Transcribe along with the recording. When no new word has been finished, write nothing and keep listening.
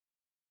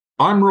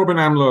I'm Robin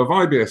Amlôt of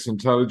IBS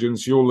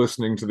Intelligence. You're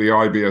listening to the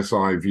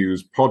IBSI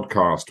Views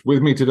podcast.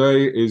 With me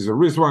today is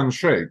Rizwan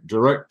Sheikh,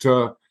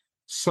 Director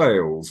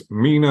Sales,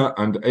 MENA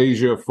and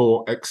Asia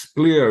for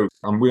Explio.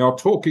 And we are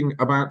talking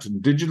about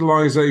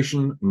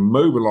digitalization,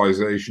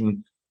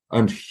 mobilization,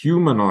 and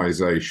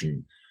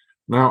humanization.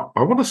 Now,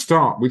 I want to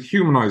start with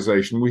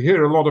humanization. We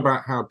hear a lot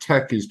about how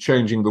tech is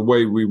changing the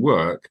way we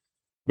work,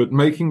 but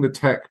making the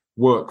tech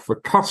work for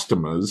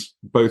customers,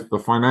 both the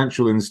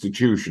financial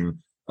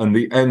institution and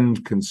the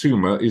end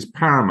consumer, is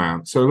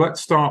paramount. So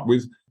let's start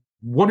with,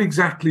 what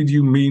exactly do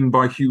you mean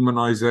by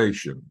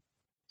humanization?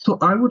 So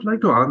I would like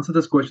to answer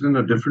this question in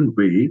a different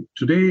way.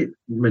 Today,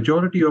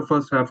 majority of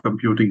us have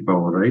computing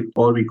power, right?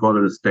 Or we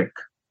call it as tech,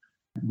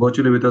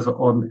 virtually with us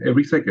on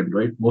every second,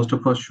 right? Most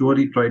of us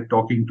surely tried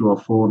talking to our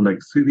phone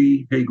like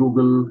Siri, hey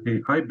Google,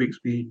 hey, hi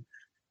Bixby,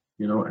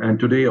 and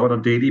today on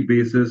a daily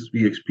basis,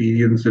 we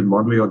experience in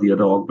one way or the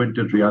other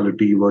augmented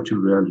reality, virtual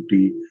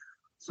reality,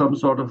 some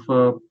sort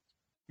of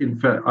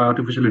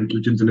artificial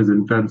intelligence in its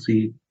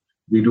infancy.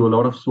 We do a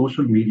lot of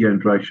social media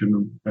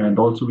interaction, and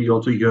also we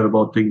also hear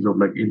about things of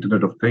like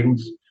Internet of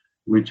Things,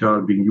 which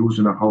are being used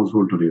in a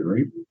household today,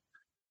 right?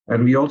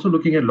 And we also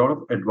looking at a lot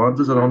of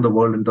advances around the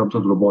world in terms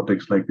of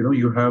robotics. Like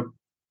you have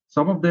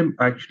some of them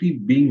actually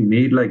being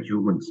made like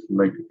humans.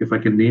 Like if I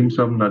can name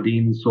some,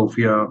 Nadine,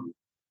 Sophia,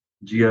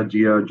 Gia,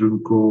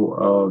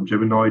 Junko,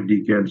 Geminoid,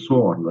 DK, and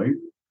so on, right?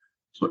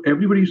 So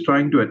everybody's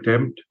trying to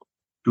attempt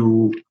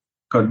to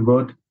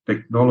convert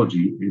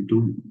technology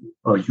into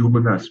a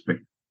human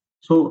aspect.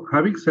 So,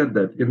 having said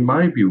that, in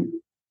my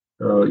view,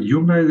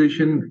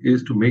 humanization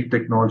is to make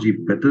technology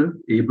better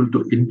able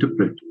to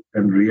interpret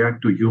and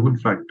react to human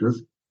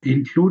factors,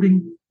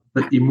 including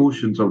the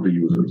emotions of the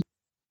users.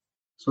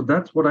 So,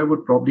 that's what I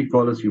would probably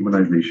call as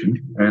humanization.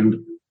 And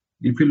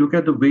if you look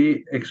at the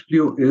way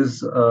Explio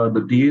is,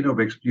 the DNA of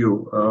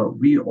Explio,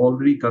 we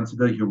already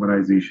consider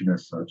humanization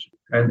as such.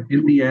 And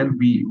in the end,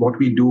 what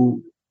we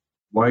do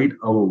wide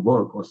our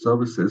work or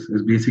services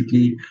is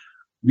basically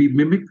we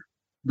mimic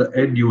the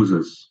end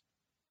users,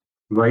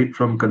 right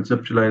from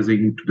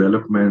conceptualizing to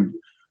development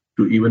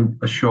to even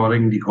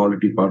assuring the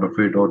quality part of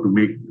it or to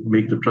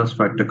make the trust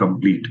factor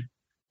complete.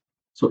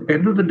 So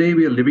end of the day,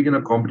 we are living in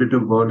a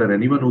competitive world, and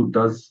anyone who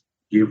does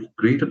give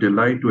greater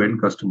delight to end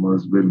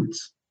customers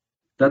wins.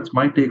 That's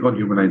my take on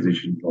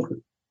humanization of it.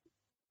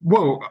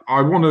 Well,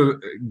 I want to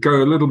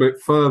go a little bit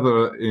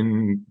further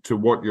into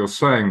what you're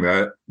saying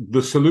there.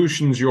 The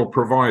solutions you're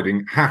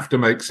providing have to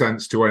make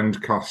sense to end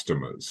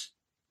customers,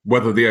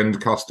 whether the end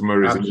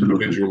customer is Absolutely. an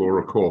individual or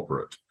a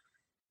corporate.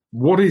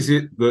 What is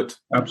it that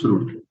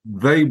Absolutely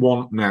they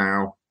want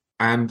now?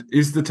 And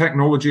is the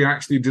technology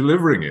actually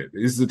delivering it?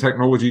 Is the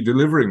technology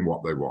delivering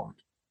what they want?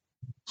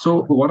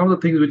 So one of the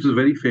things which is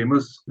very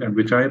famous and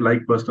which I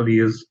like personally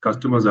is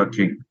customers are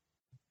king.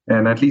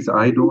 And at least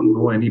I don't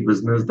know any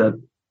business that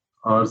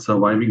are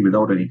surviving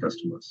without any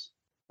customers.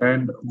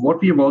 And what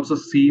we have also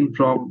seen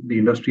from the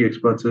industry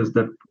experts is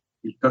that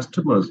the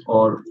customers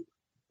or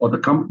the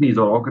companies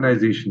or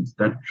organizations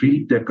that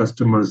treat their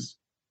customers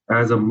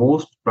as a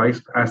most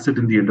prized asset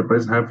in the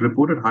enterprise have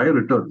reported higher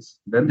returns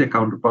than their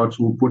counterparts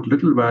who put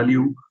little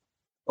value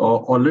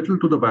or little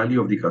to the value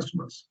of the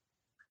customers.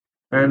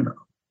 And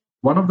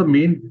one of the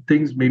main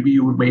things maybe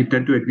you may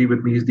tend to agree with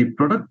me is the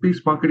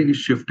product-based marketing is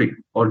shifting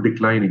or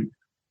declining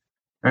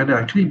and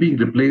actually being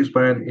replaced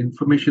by an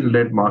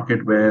information-led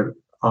market where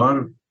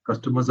our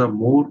customers are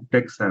more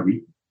tech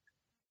savvy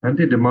and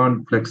they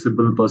demand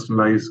flexible,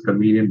 personalized,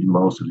 convenient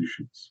wow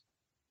solutions.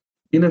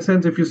 In a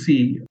sense, if you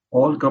see,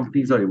 all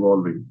companies are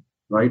evolving,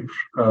 right?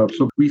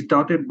 So we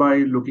started by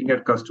looking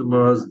at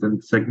customers,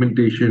 then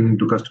segmentation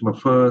to customer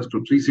first, to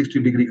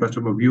 360-degree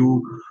customer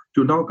view,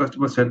 to now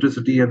customer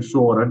centricity and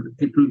so on. And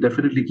it will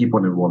definitely keep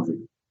on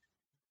evolving.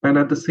 And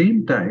at the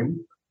same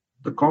time,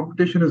 the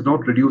competition is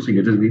not reducing,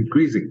 it is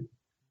increasing.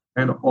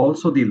 And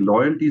also the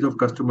loyalties of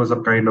customers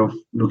are kind of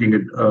looking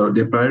at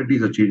their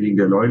priorities are changing,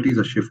 their loyalties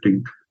are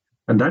shifting,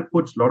 and that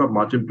puts a lot of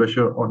margin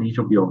pressure on each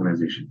of the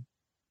organization,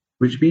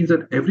 which means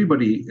that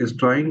everybody is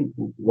trying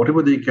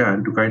whatever they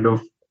can to kind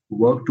of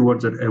work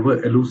towards that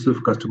ever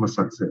elusive customer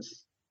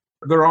success.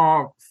 There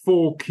are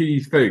four key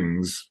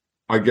things,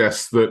 I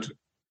guess, that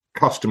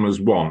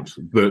customers want,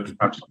 that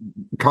Absolutely.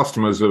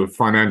 Customers of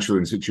financial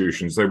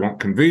institutions, they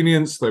want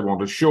convenience, they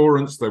want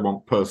assurance, they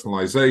want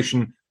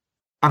personalization,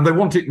 and they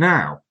want it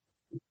now.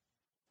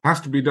 Has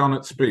to be done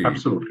at speed.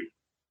 Absolutely.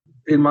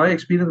 In my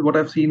experience, what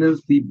I've seen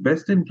is the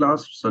best in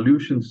class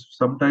solutions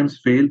sometimes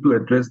fail to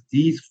address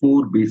these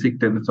four basic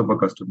tenets of a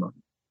customer,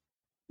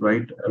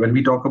 right? When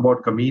we talk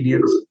about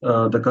convenience,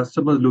 the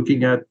customer is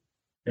looking at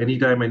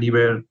anytime,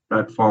 anywhere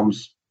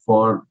platforms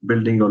for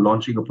building or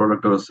launching a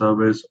product or a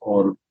service,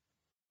 or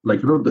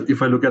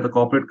if I look at the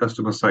corporate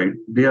customer side,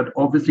 they are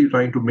obviously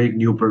trying to make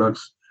new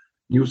products,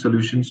 new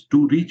solutions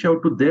to reach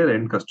out to their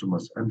end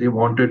customers, and they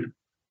want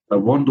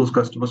those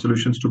customer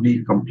solutions to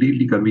be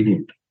completely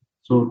convenient.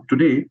 So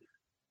today,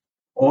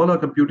 all our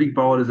computing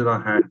power is in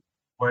our hand.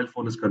 Mobile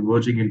phone is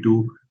converging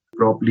into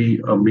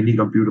probably a mini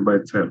computer by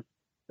itself.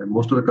 And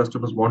most of the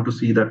customers want to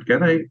see that,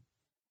 can I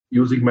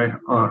using my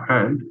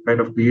hand, kind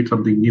of create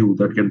something new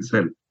that can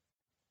sell.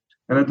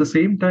 And at the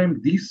same time,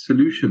 these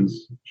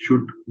solutions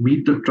should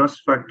meet the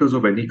trust factors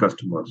of any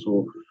customer.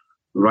 So,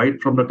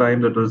 right from the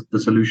time that the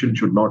solution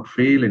should not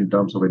fail in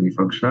terms of any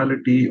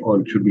functionality,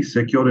 or it should be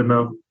secure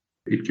enough,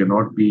 it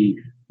cannot be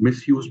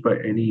misused by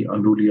any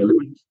unruly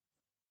elements.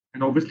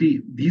 And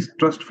obviously, these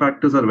trust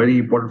factors are very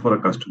important for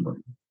a customer.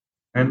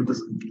 And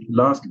this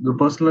last, the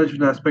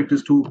personalization aspect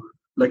is to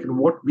like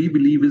what we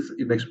believe is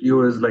in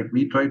Explio is like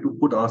we try to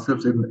put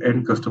ourselves in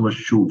end customer's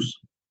shoes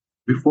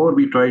before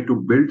we try to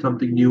build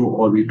something new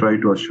or we try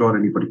to assure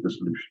any particular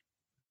solution.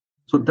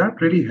 So that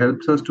really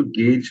helps us to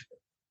gauge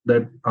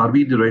that are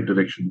we in the right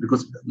direction?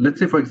 Because let's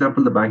say, for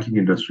example, the banking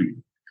industry.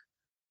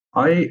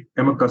 I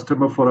am a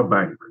customer for a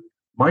bank.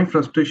 My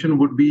frustration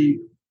would be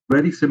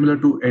very similar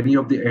to any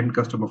of the end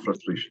customer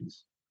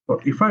frustrations. So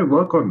if I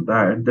work on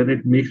that, then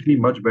it makes me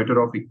much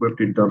better off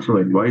equipped in terms of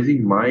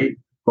advising my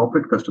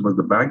corporate customers,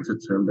 the banks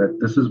itself, that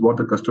this is what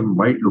the customer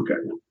might look at.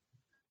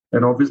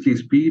 And obviously,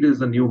 speed is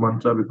the new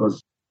mantra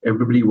because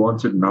everybody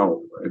wants it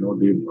now.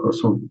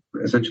 So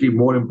essentially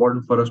more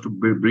important for us to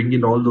bring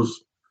in all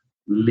those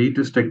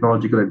latest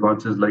technological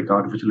advances like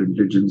artificial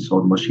intelligence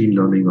or machine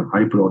learning or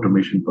hyper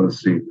automation per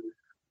se.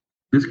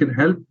 This can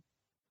help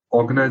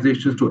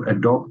organizations to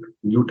adopt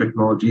new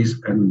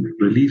technologies and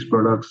release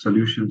products,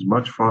 solutions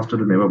much faster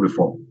than ever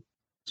before.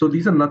 So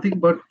these are nothing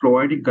but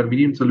providing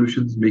convenient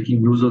solutions,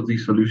 making use of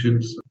these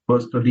solutions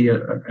personally,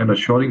 and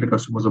assuring the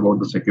customers about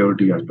the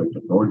security aspect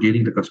of it, or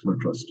gaining the customer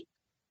trust.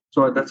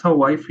 So that's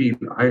how I feel.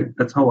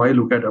 That's how I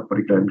look at a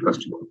particular end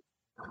customer.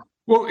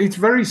 Well, it's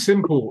very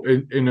simple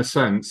in a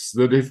sense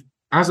that if,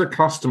 as a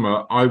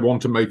customer, I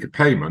want to make a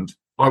payment,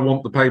 I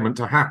want the payment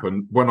to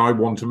happen when I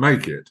want to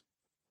make it.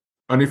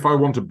 And if I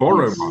want to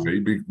borrow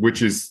money,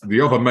 which is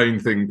the other main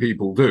thing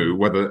people do,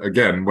 whether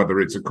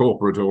it's a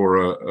corporate or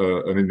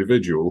an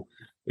individual,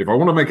 if I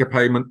want to make a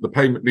payment, the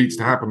payment needs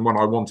to happen when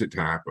I want it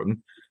to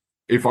happen.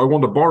 If I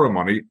want to borrow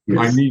money,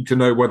 I need to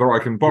know whether I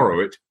can borrow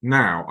it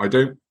now. I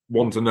don't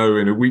want to know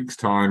in a week's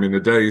time, in a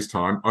day's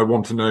time. I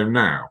want to know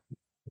now.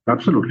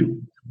 Absolutely.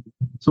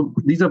 So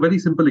these are very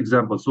simple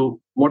examples. So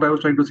what I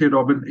was trying to say,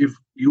 Robin, if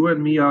you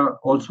and me are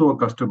also a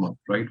customer,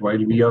 right,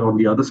 while we are on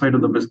the other side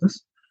of the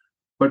business,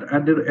 but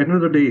at the end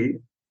of the day,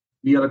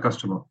 we are a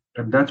customer.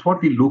 And that's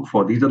what we look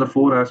for. These are the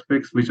four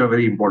aspects which are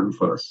very important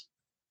for us.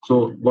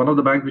 So one of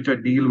the banks which I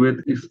deal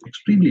with is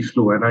extremely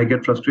slow and I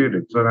get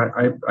frustrated. So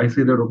I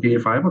say that, okay,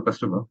 if I'm a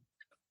customer,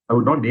 I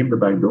would not name the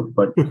bank though,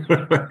 but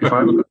if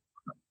I'm a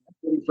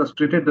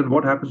frustrated, then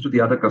what happens to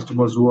the other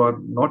customers who are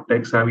not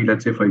tech savvy?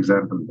 Let's say, for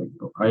example,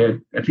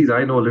 at least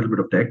I know a little bit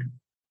of tech.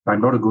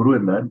 I'm not a guru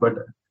in that, but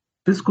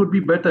this could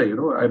be better.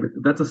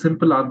 That's a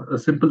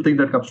simple thing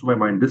that comes to my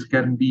mind. This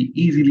can be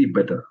easily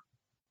better.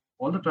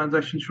 All the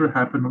transactions should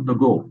happen on the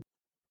go.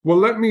 Well,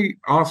 let me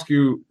ask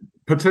you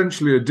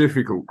potentially a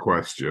difficult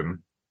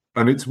question,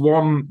 and it's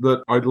one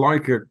that I'd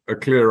like a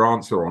clear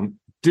answer on.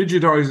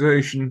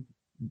 Digitization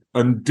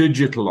and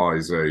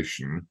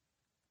digitalization.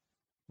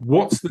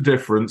 What's the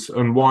difference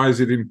and why is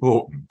it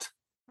important?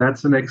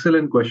 That's an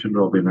excellent question,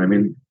 Robin. I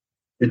mean,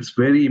 it's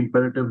very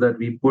imperative that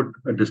we put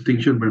a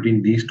distinction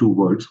between these two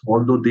words,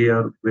 although they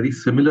are very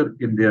similar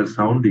in their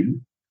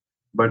sounding.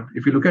 But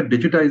if you look at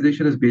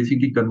digitization, is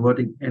basically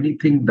converting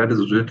anything that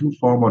is written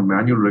form or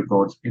manual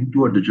records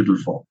into a digital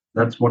form.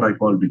 That's what I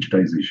call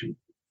digitization.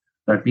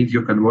 That means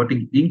you're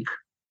converting ink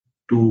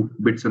to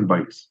bits and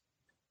bytes.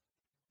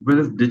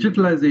 Whereas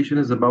digitalization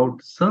is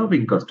about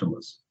serving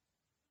customers,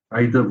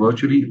 either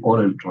virtually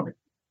or electronic,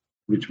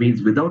 which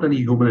means without any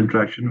human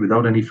interaction,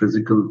 without any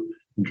physical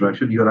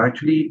interaction, you're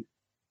actually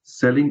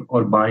selling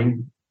or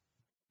buying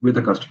with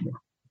a customer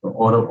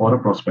or a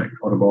prospect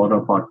or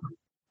a partner.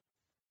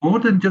 More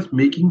than just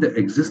making the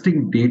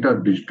existing data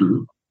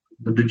digital,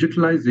 the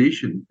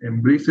digitalization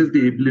embraces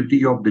the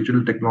ability of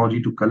digital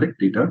technology to collect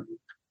data,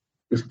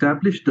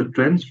 establish the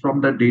trends from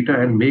that data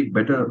and make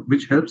better,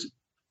 which helps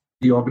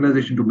the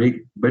organization to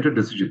make better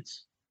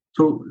decisions.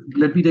 So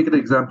let me take an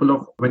example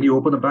of when you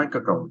open a bank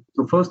account.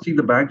 So first thing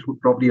the banks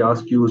would probably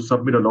ask you is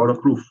submit a lot of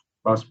proof,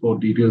 passport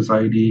details,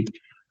 ID,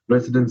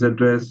 residence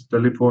address,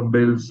 telephone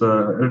bills,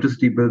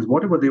 electricity bills,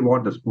 whatever they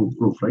want as proof,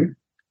 right?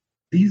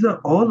 These are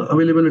all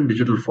available in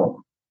digital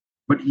form.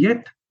 But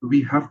yet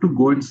we have to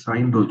go and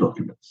sign those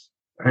documents.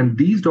 And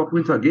these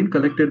documents are again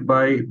collected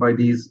by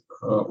these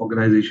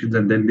organizations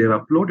and then they're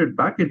uploaded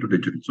back into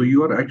digital. So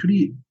you are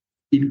actually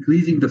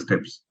increasing the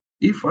steps.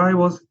 If I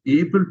was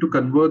able to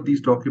convert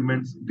these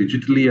documents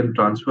digitally and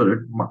transfer it,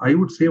 I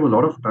would save a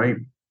lot of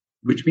time,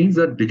 which means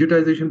that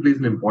digitization plays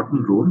an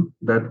important role,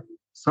 that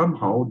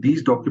somehow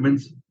these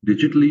documents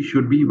digitally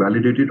should be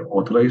validated,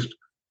 authorized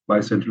by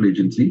a central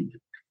agency.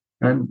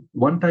 And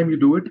one time you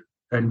do it,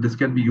 and this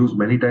can be used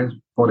many times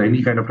for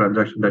any kind of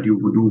transaction that you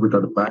would do with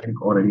other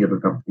bank or any other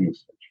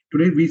companies.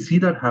 Today, we see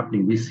that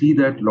happening. We see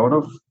that a lot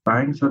of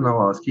banks are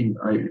now asking,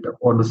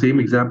 on the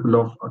same example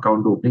of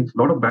account openings, a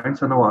lot of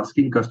banks are now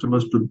asking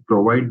customers to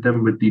provide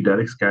them with the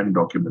direct scan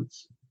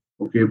documents,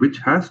 okay, which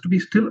has to be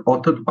still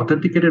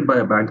authenticated by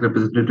a bank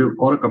representative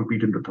or a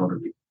competent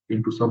authority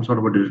into some sort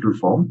of a digital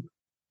form.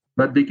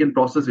 that they can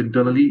process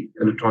internally,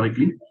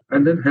 electronically,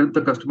 and then help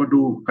the customer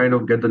to kind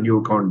of get the new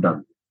account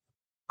done.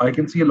 I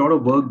can see a lot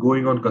of work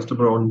going on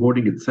customer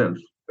onboarding itself,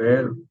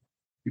 where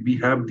we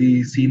have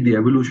seen the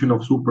evolution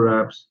of super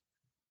apps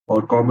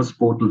or commerce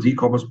portals,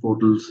 e-commerce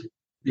portals,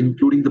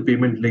 including the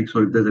payment link.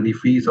 So if there's any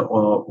fees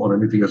or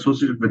anything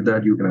associated with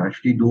that, you can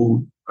actually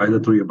do either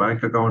through your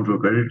bank account, through a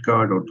credit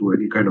card, or through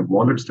any kind of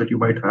wallets that you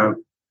might have.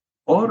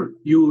 Or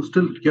you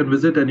still can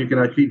visit and you can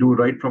actually do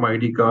right from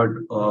ID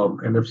card,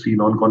 NFC,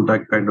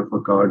 non-contact kind of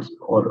a cards,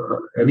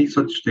 or any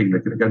such thing.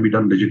 Like it can be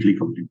done digitally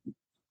completely.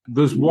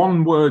 There's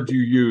one word you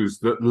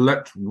used that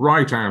leapt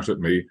right out at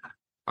me,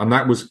 and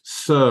that was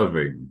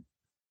serving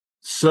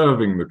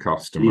the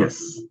customer.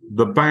 Yes.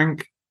 The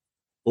bank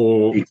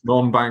or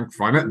non-bank,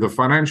 the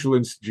financial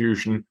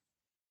institution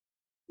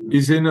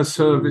is in a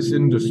service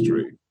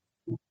industry.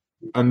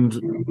 And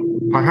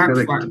perhaps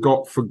that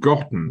got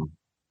forgotten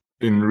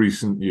in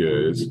recent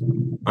years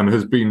and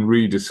has been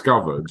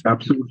rediscovered.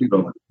 Absolutely,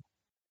 Robin.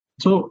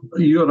 So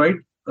you're right,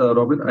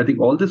 Robin. I think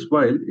all this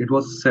while it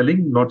was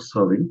selling, not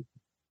serving.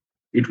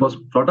 It was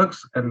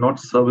products and not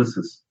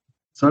services.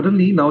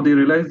 Suddenly, now they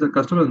realize the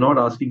customer is not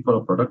asking for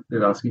a product,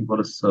 they're asking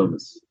for a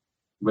service.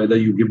 Whether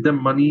you give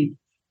them money,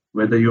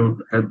 whether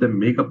you help them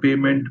make a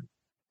payment,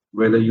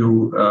 whether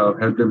you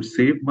help them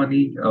save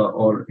money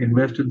or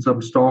invest in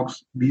some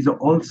stocks, these are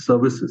all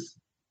services.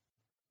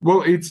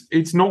 Well,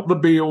 it's not the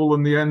be-all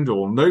and the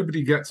end-all.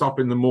 Nobody gets up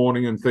in the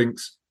morning and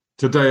thinks,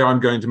 today I'm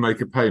going to make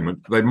a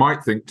payment. They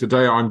might think,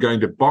 today I'm going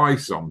to buy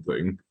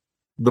something.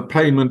 The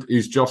payment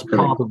is just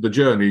part of the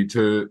journey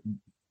to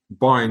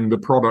buying the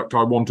product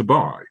I want to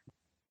buy.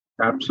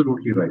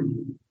 Absolutely right.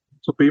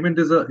 So payment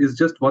is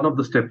just one of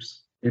the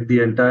steps in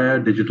the entire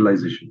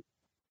digitalization.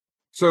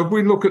 So if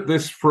we look at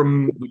this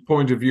from the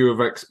point of view of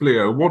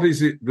Expleo, what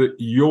is it that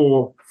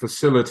you're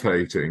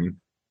facilitating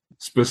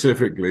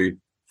specifically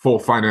for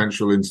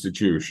financial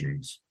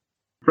institutions?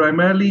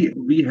 Primarily,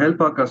 we help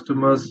our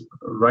customers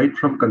right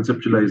from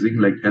conceptualizing,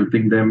 like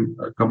helping them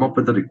come up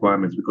with the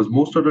requirements, because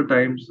most of the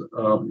times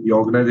the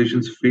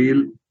organizations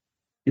fail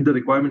in the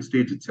requirement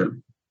stage itself.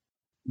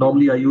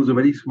 Normally, I use a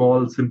very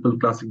small, simple,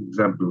 classic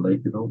example,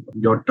 like,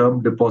 your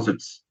term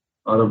deposits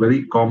are a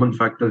very common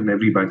factor in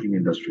every banking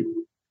industry.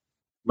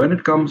 When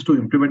it comes to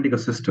implementing a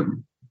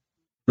system,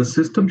 the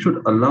system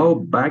should allow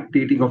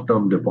backdating of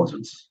term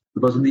deposits.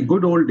 Because in the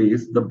good old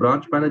days, the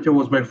branch manager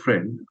was my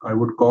friend. I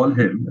would call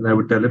him and I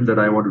would tell him that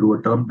I want to do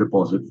a term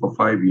deposit for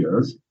 5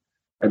 years.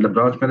 And the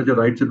branch manager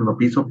writes it on a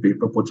piece of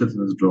paper, puts it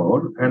in his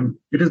drawer, and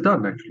it is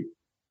done actually.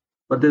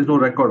 But there's no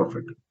record of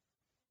it.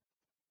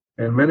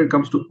 And when it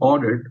comes to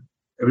audit,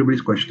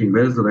 everybody's questioning,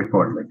 where is the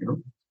record?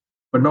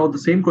 But now the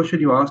same question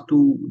you ask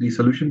to the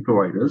solution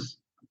providers,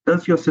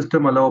 does your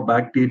system allow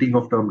backdating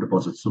of term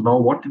deposits? So now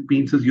what it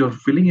means is you're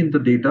filling in the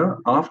data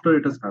after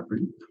it has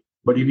happened,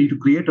 but you need to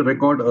create a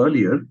record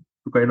earlier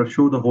to kind of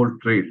show the whole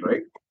trade,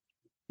 right?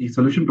 The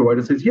solution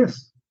provider says,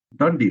 yes,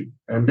 done deal.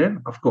 And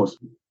then, of course,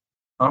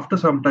 after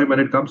some time, when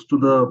it comes to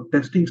the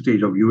testing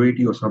stage of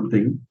UAT or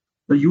something,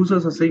 the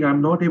users are saying,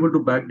 I'm not able to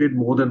backdate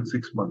more than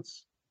 6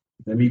 months.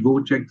 Then we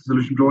go check the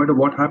solution provider,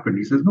 what happened?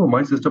 He says, no,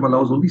 my system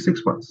allows only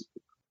 6 months.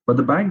 But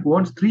the bank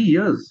wants 3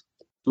 years.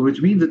 So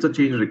which means it's a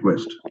change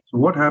request. So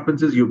what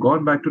happens is you've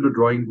gone back to the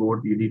drawing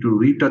board, you need to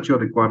retouch your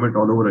requirement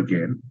all over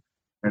again.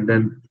 And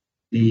then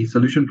the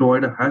solution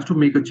provider has to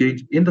make a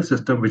change in the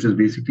system, which is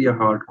basically a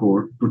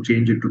hardcore, to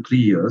change it to 3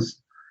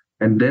 years.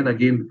 And then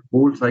again,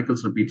 whole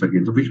cycles repeats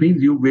again. So which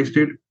means you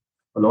wasted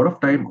a lot of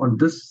time on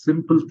this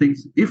simple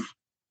things. If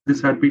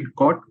this had been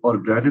caught or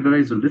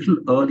granularized a little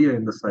earlier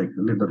in the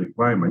cycle, in the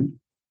requirement,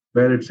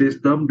 where it says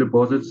term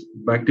deposits,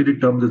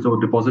 backdated term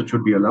deposit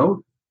should be allowed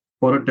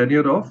for a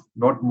tenure of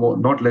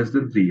not less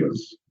than 3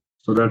 years.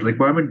 So that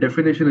requirement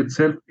definition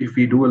itself, if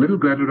we do a little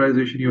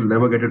granularization, you'll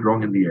never get it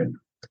wrong in the end.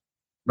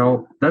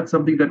 Now, that's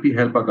something that we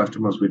help our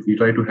customers with. We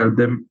try to help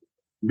them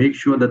make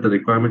sure that the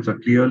requirements are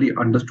clearly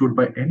understood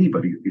by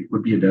anybody. It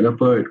could be a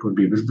developer, it could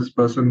be a business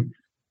person.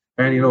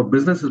 And,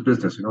 business is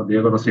business.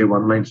 They're going to say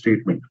one-line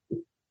statement.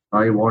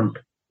 I want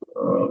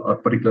a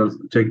particular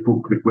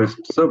checkbook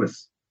request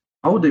service.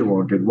 How they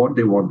want it, what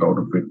they want out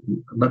of it.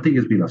 Nothing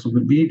has been asked. So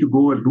we need to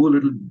go and do a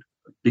little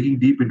digging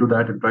deep into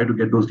that and try to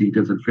get those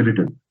details and fill it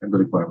in the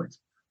requirements.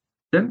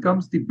 Then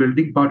comes the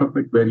building part of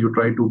it, where you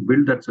try to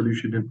build that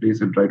solution in place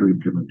and try to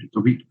implement it.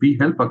 So we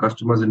help our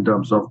customers in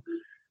terms of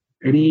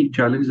any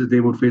challenges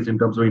they would face in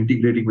terms of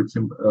integrating with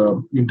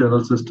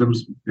internal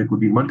systems. There could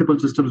be multiple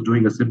systems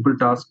doing a simple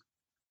task.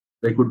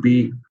 There could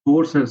be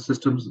core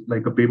systems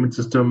like a payment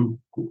system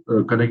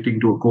connecting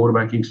to a core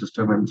banking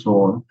system and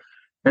so on.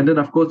 And then,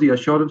 of course, the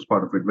assurance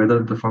part of it,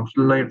 whether the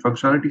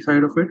functionality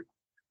side of it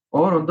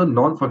or on the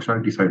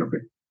non-functionality side of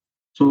it.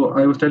 So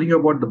I was telling you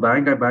about the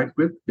bank I banked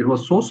with. It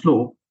was so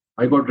slow,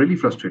 I got really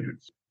frustrated.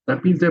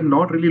 That means they've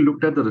not really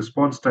looked at the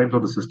response times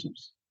of the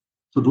systems.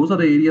 So those are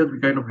the areas we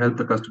kind of help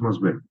the customers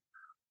with.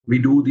 We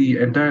do the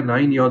entire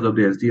 9 years of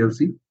the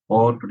SDLC,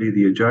 or today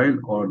the Agile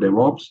or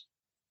DevOps.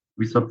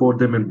 We support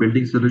them in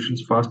building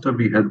solutions faster.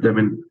 We help them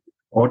in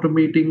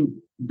automating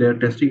their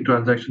testing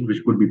transactions,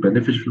 which could be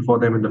beneficial for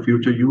them in the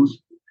future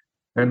use.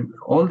 And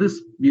all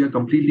this, we are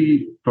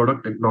completely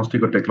product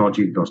agnostic or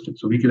technology agnostic.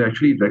 So we can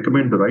actually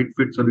recommend the right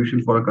fit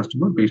solution for a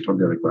customer based on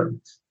their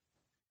requirements.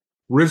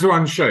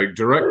 Rizwan Sheikh,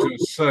 Director of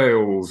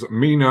Sales,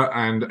 MENA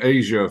and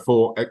Asia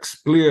for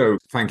Explio.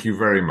 Thank you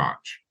very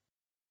much.